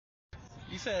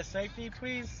said safety,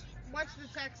 please? Watch the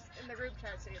text in the group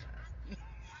chat, see that.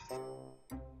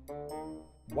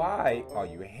 Why are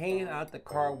you hanging out the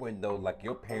car window like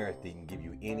your parents didn't give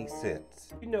you any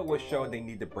sense? You know what show they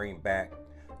need to bring back?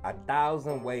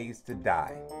 1,000 Ways to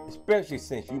Die. Especially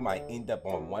since you might end up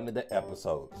on one of the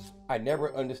episodes. I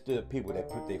never understood people that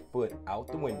put their foot out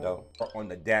the window or on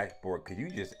the dashboard because you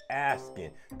just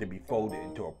asking to be folded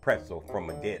into a pretzel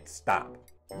from a dead stop.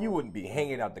 You wouldn't be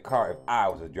hanging out the car if I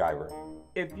was a driver.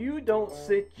 If you don't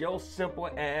sit your simple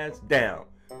ass down,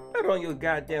 put on your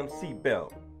goddamn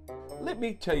seatbelt. Let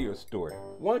me tell you a story.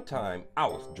 One time I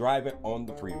was driving on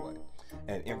the freeway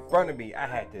and in front of me I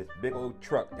had this big old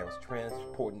truck that was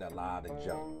transporting a lot of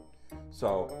junk.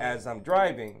 So as I'm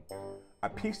driving, a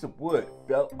piece of wood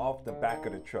fell off the back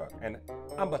of the truck and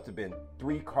I must have been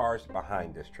 3 cars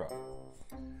behind this truck.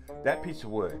 That piece of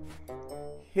wood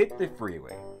hit the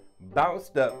freeway,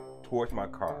 bounced up towards my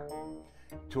car.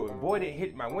 To avoid it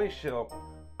hitting my windshield,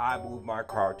 I moved my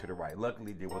car to the right.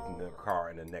 Luckily there wasn't another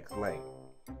car in the next lane.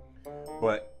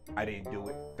 But I didn't do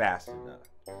it fast enough.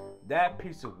 That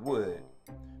piece of wood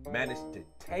managed to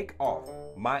take off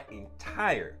my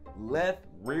entire left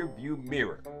rear view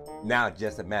mirror. Now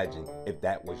just imagine if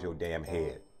that was your damn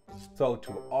head. So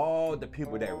to all the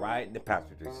people that ride in the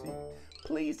passenger seat,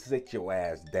 please sit your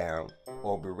ass down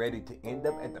or be ready to end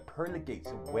up at the pearly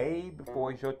gates way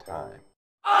before it's your time.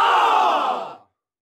 Oh!